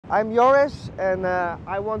I'm Joris and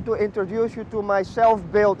I want to introduce you to my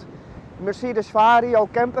self-built Mercedes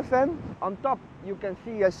Vario camper van. On top you can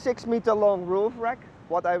see a 6-meter long roof rack.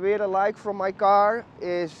 What I really like from my car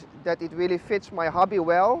is that it really fits my hobby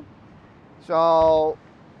well. So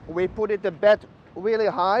we put the bed really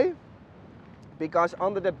high because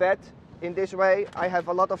under the bed in this way I have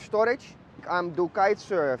a lot of storage. I do kite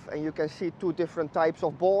surf and you can see 2 different types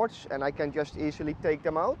of boards and I can just easily take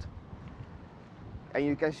them out. And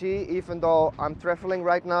you can see, even though I'm traveling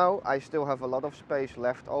right now, I still have a lot of space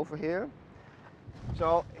left over here.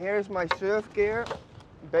 So here's my surf gear.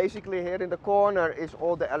 Basically here in the corner is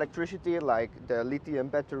all the electricity, like the lithium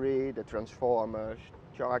battery, the transformers,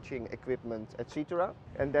 charging equipment, etc.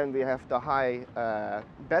 And then we have the high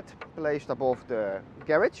bed placed above the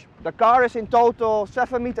garage. The car is in total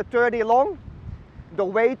 7.30 meters long. The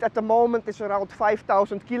weight at the moment is around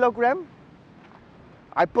 5,000 kilograms.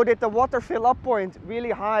 I put the water fill up point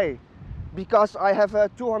really high because I have a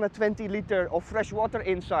 220 liter of fresh water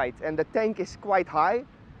inside and the tank is quite high,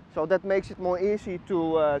 so that makes it more easy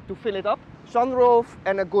to fill it up. Sunroof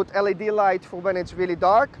and a good LED light for when it's really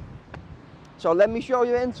dark. So let me show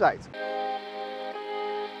you inside.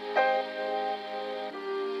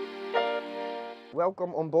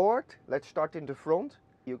 Welcome on board. Let's start in the front.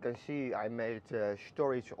 You can see I made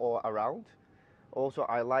storage all around. Also,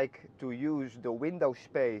 I like to use the window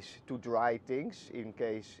space to dry things in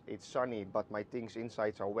case it's sunny but my things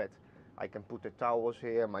inside are wet. I can put the towels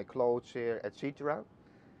here, my clothes here, etc.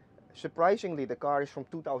 Surprisingly, the car is from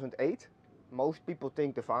 2008. Most people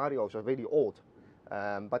think the Varios are really old,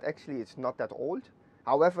 but actually it's not that old.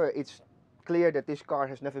 However, it's clear that this car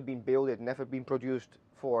has never been built, never been produced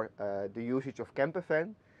for the usage of camper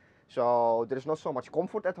van. So there's not so much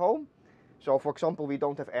comfort at home. So for example, we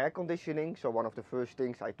don't have air conditioning, so one of the first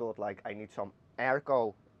things I thought, like, I need some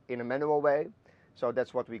airco in a manual way. So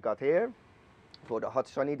that's what we got here for the hot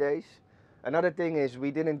sunny days. Another thing is we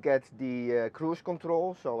didn't get the cruise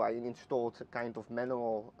control, so I installed a kind of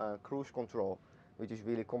manual cruise control, which is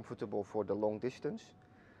really comfortable for the long distance.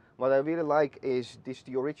 What I really like is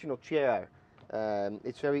the original chair.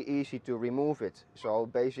 It's very easy to remove it. So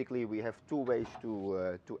basically we have 2 ways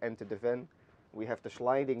to enter the van. We have the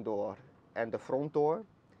sliding door and the front door.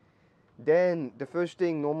 Then the first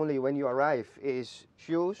thing normally when you arrive is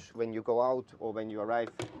shoes, when you go out or when you arrive.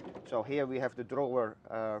 So here we have the drawer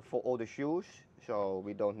for all the shoes, so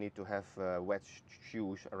we don't need to have wet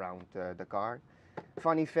shoes around the car.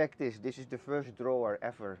 Funny fact is, this is the first drawer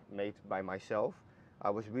ever made by myself.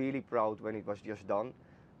 I was really proud when it was just done,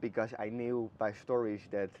 because I knew by stories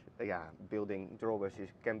that building drawers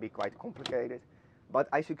can be quite complicated. But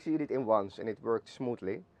I succeeded in once and it worked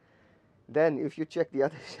smoothly. Then if you check the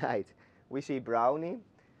other side, we see Brownie.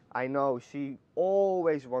 I know she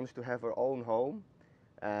always wants to have her own home.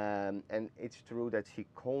 And it's true that she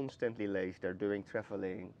constantly lays there during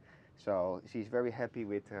traveling. So she's very happy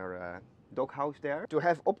with her dog house there. To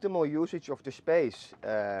have optimal usage of the space,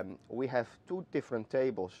 we have 2 different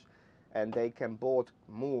tables and they can both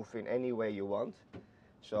move in any way you want.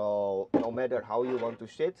 So no matter how you want to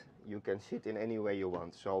sit, you can sit in any way you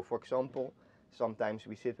want. So for example, sometimes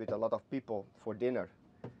we sit with a lot of people for dinner.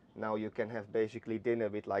 Now you can have basically dinner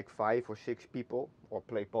with like 5 or 6 people or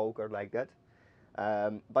play poker like that.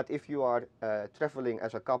 But if you are traveling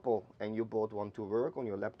as a couple and you both want to work on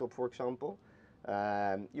your laptop, for example,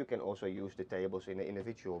 you can also use the tables in an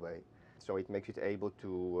individual way. So it makes it able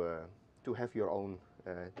to have your own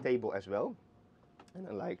table as well. And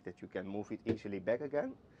I like that you can move it easily back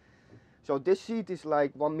again. So this seat is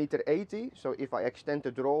like 1.80 meters. So if I extend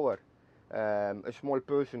the drawer, a small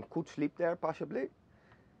person could sleep there possibly.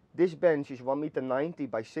 This bench is 1.90 meters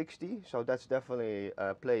by 60, so that's definitely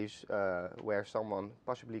a place where someone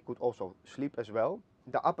possibly could also sleep as well.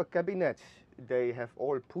 The upper cabinets, they have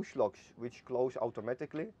all push locks which close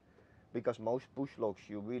automatically, because most push locks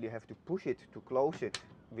you really have to push it to close it,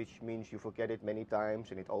 which means you forget it many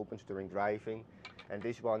times and it opens during driving. And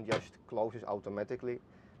this one just closes automatically,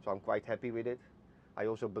 so I'm quite happy with it. I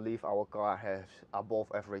also believe our car has above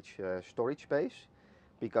average storage space,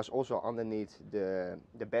 because also underneath the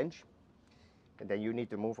bench, and then you need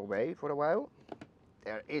to move away for a while,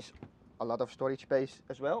 there is a lot of storage space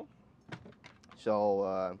as well.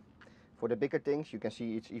 So for the bigger things you can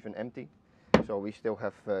see it's even empty, so we still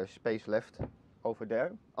have space left over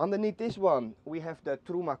there. Underneath this one we have the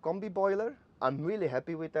Truma combi boiler. I'm really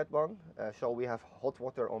happy with that one. So we have hot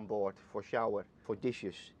water on board for shower, for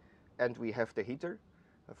dishes, and we have the heater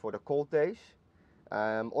for the cold days.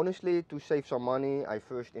 Honestly, to save some money, I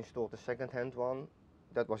first installed a second-hand one.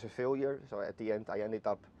 That was a failure, so at the end I ended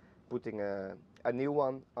up putting a new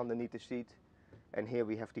one underneath the seat. and here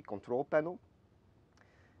we have the control panel.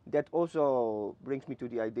 That also brings me to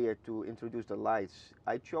the idea to introduce the lights.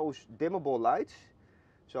 I chose dimmable lights,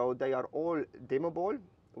 so they are all dimmable.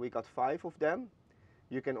 We got 5 of them.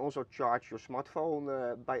 You can also charge your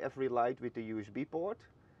smartphone by every light with the USB port.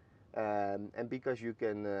 And because you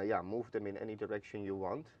can move them in any direction you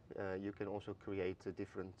want, you can also create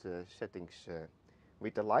different settings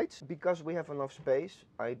with the lights. Because we have enough space,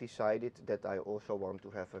 I decided that I also want to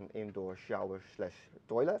have an indoor shower slash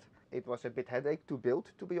toilet. It was a bit headache to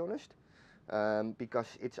build, to be honest,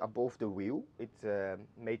 because it's above the wheel. It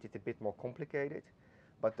made it a bit more complicated.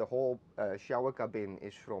 But the whole shower cabin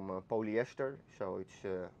is from polyester, so it's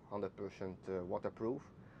 100% waterproof.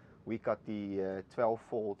 We got the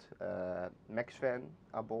 12-volt max fan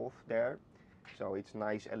above there, so it's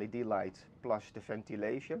nice LED light plus the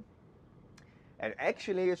ventilation. And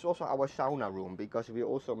actually it's also our sauna room, because we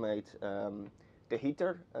also made the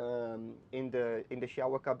heater in the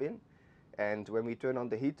shower cabin. And when we turn on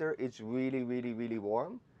the heater, it's really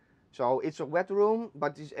warm. So it's a wet room,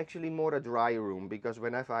 but it's actually more a dry room, because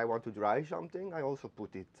whenever I want to dry something, I also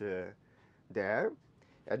put it there.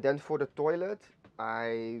 And then for the toilet,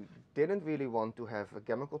 I didn't really want to have a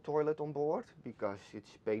chemical toilet on board, because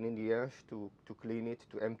it's pain in the ass to clean it,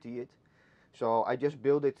 to empty it. So I just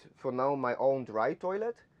built it for now my own dry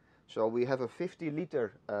toilet. So we have a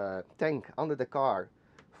 50-liter tank under the car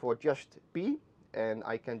for just pee, and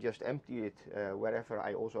I can just empty it wherever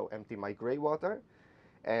I also empty my grey water.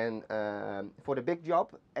 And for the big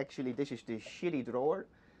job, actually this is the shitty drawer.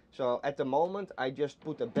 So at the moment I just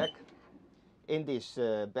put a bag in this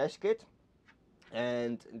basket,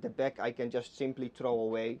 and the bag I can just simply throw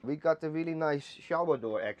away. We got a really nice shower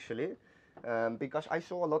door actually, because I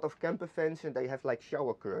saw a lot of camper vans and they have like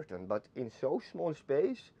shower curtain, but in so small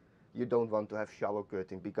space you don't want to have shower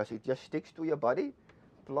curtain, because it just sticks to your body,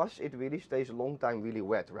 plus it really stays a long time really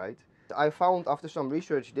wet, right? I found after some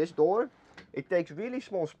research this door, it takes really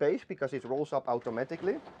small space because it rolls up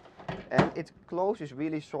automatically, and it closes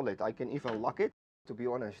really solid. I can even lock it. To be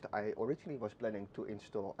honest, I originally was planning to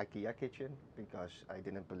install IKEA kitchen, because I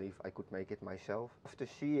didn't believe I could make it myself. After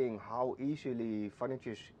seeing how easily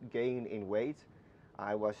furniture gain in weight,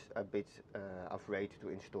 I was a bit afraid to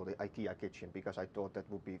install the IKEA kitchen, because I thought that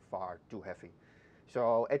would be far too heavy.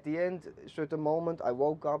 So at the end, certain moment, I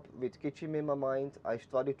woke up with kitchen in my mind. I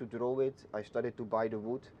started to draw it. I started to buy the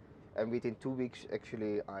wood, and within 2 weeks,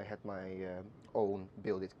 actually, I had my own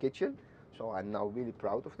built kitchen. So I'm now really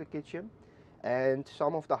proud of the kitchen. And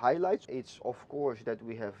some of the highlights, it's of course that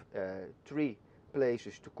we have 3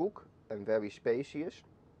 places to cook, and very spacious.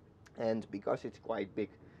 And because it's quite big,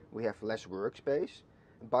 we have less workspace.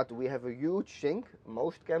 But we have a huge sink.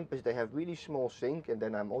 Most campers, they have really small sink, and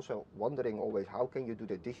then I'm also wondering always, how can you do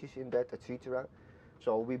the dishes in that, etc.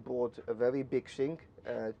 So we bought a very big sink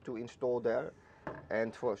to install there.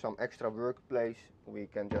 And for some extra workplace, we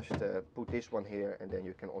can just put this one here, and then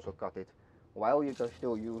you can also cut it, while you can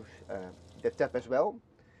still use the tap as well.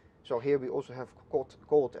 So here we also have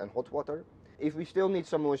cold and hot water. If we still need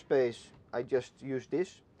some more space, I just use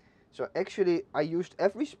this. So actually I used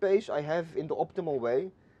every space I have in the optimal way,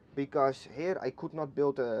 because here I could not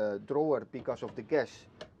build a drawer because of the gas,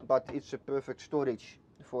 but it's a perfect storage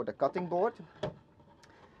for the cutting board.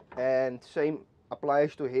 And same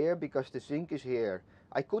applies to here, because the sink is here.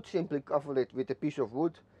 I could simply cover it with a piece of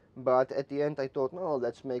wood, but at the end I thought, no,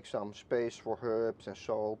 let's make some space for herbs and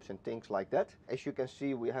soaps and things like that. As you can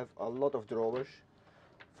see, we have a lot of drawers,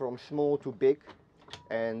 from small to big.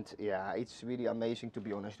 And yeah, it's really amazing, to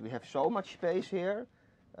be honest. We have so much space here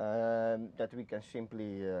that we can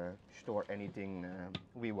simply store anything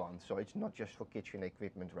we want. So it's not just for kitchen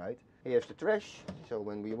equipment, right? Here's the trash, so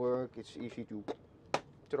when we work, it's easy to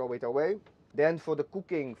throw it away. Then for the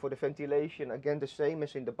cooking, for the ventilation, again the same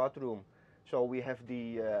as in the bathroom. So we have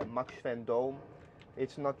the max fan dome.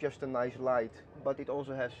 It's not just a nice light, but it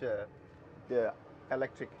also has the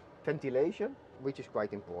electric ventilation, which is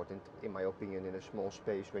quite important in my opinion in a small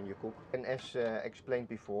space when you cook. And as explained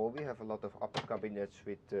before, we have a lot of upper cabinets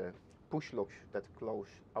with push locks that close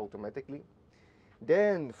automatically.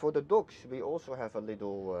 Then for the dogs, we also have a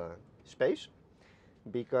little space,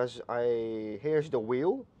 because here's the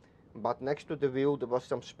wheel, but next to the wheel there was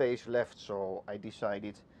some space left, so I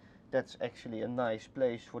decided that's actually a nice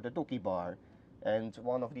place for the doggy bar. And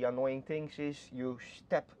one of the annoying things is you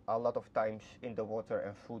step a lot of times in the water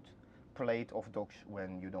and food plate of dogs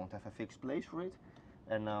when you don't have a fixed place for it.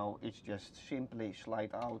 And now it's just simply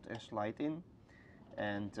slide out and slide in,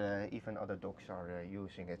 and even other dogs are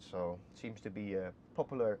using it, so it seems to be a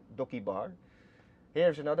popular doggy bar.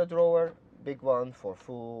 Here's another drawer, big one for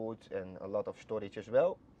food and a lot of storage as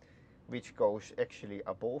well. which goes actually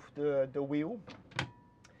above the wheel.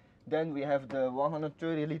 Then we have the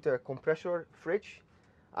 130-liter compressor fridge.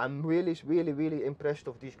 I'm really impressed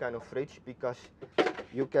of this kind of fridge because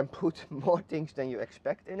you can put more things than you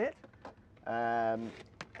expect in it.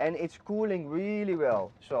 And it's cooling really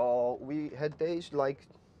well. So we had days like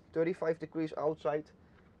 35 degrees outside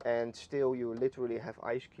and still you literally have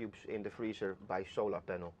ice cubes in the freezer by solar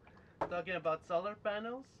panel. Talking about solar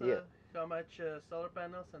panels, Yeah. how much solar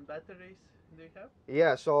panels and batteries do you have?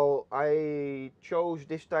 Yeah, so I chose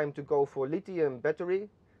this time to go for lithium battery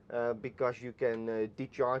because you can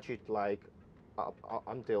decharge it like up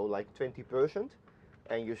until like 20%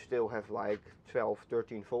 and you still have like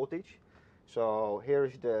 12-13 voltage. So here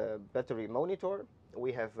is the battery monitor.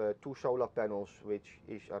 We have 2 solar panels which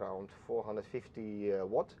is around 450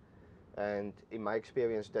 watt, and in my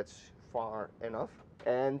experience that's far enough.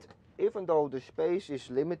 And even though the space is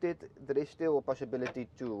limited, there is still a possibility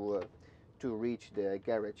to reach the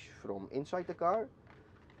garage from inside the car.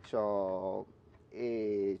 So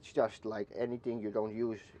it's just like anything you don't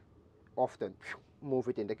use often, move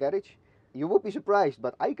it in the garage. You would be surprised,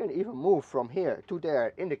 but I can even move from here to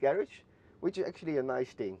there in the garage, which is actually a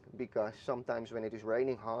nice thing because sometimes when it is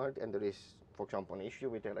raining hard and there is, for example, an issue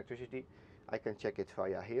with the electricity, I can check it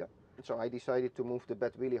via here. So I decided to move the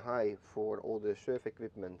bed really high for all the surf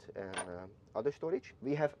equipment and other storage.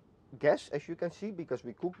 We have gas, as you can see, because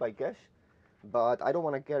we cook by gas, but I don't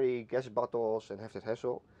want to carry gas bottles and have that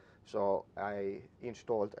hassle. So I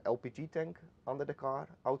installed LPG tank under the car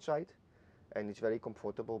outside, and it's very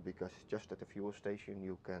comfortable because just at the fuel station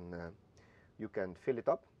you can fill it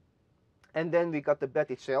up. And then we got the bed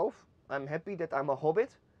itself. I'm happy that I'm a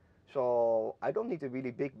hobbit, so I don't need a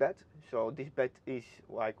really big bed. So this bed is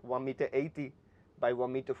like 1.80 m by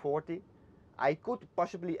 1.40 m. I could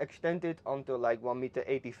possibly extend it until like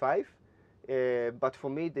 1.85 m, but for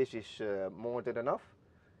me this is more than enough.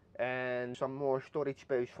 And some more storage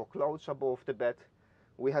space for clothes above the bed.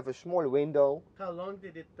 We have a small window. How long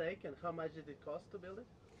did it take and how much did it cost to build it?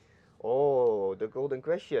 Oh, the golden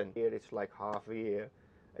question. Here it's like half a year,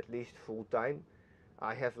 at least full time.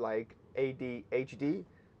 I have like ADHD,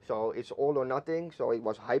 so it's all or nothing. So it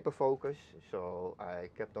was hyper focus. So I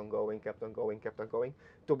kept on going.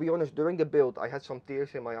 To be honest, during the build, I had some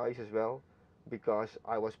tears in my eyes as well, because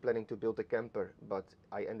I was planning to build a camper, but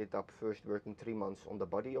I ended up first working 3 months on the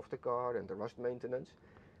body of the car and the rust maintenance.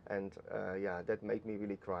 And yeah, that made me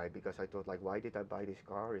really cry because I thought, like, why did I buy this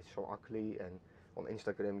car? It's so ugly, and on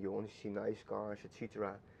Instagram you only see nice cars,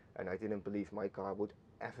 etc. And I didn't believe my car would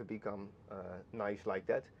ever become nice like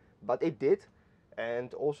that, but it did.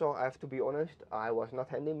 And also, I have to be honest, I was not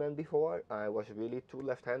handyman before. I was really too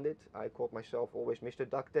left-handed. I called myself always Mr.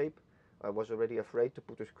 Duct Tape. I was already afraid to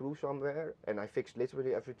put a screw somewhere, and I fixed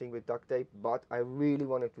literally everything with duct tape, but I really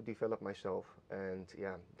wanted to develop myself, and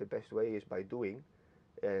yeah, the best way is by doing.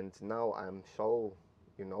 And now I'm so,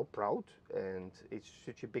 proud, and it's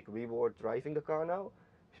such a big reward driving the car now,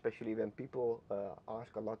 especially when people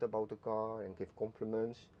ask a lot about the car and give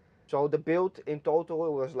compliments. So the build in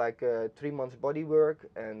total was like 3 months body work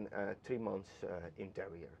and 3 months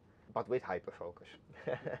interior, but with hyperfocus.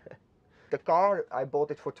 The car, I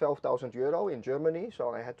bought it for 12,000 euro in Germany,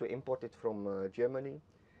 so I had to import it from Germany.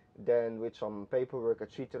 Then with some paperwork,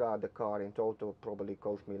 etc., the car in total probably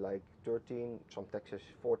cost me like 13, some taxes,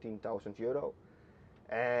 14,000 euro.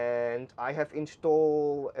 And I have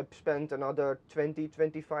spent another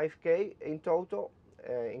 25k in total,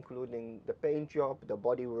 including the paint job, the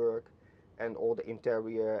bodywork, and all the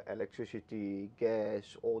interior, electricity,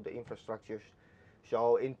 gas, all the infrastructures.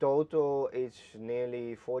 So in total it's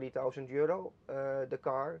nearly 40,000 euro, the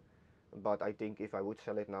car. But I think if I would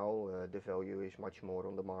sell it now, the value is much more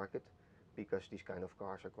on the market, because these kind of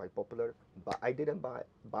cars are quite popular. But I didn't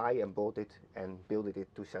buy and bought it and build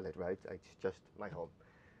it to sell it, right? It's just my home.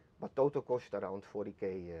 But total cost around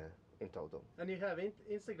 40k in total. And you have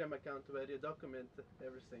Instagram account where you document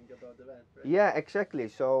everything about the van, right? Yeah, exactly.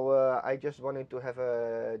 So I just wanted to have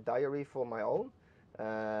a diary for my own,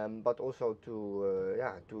 but also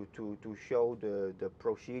to show the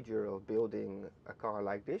procedure of building a car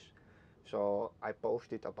like this. So I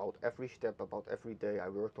posted about every step, about every day I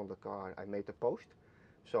worked on the car. I made a post,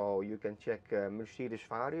 so you can check Mercedes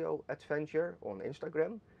Vario Adventure on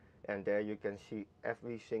Instagram, and there you can see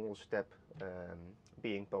every single step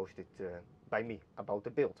being posted by me about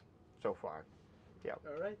the build so far. Yeah.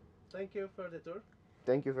 All right. Thank you for the tour.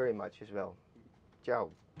 Thank you very much as well. Ciao.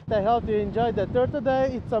 I hope you enjoyed the tour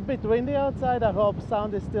today. It's a bit windy outside. I hope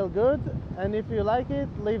sound is still good. And if you like it,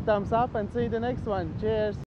 leave thumbs up and see you the next one. Cheers.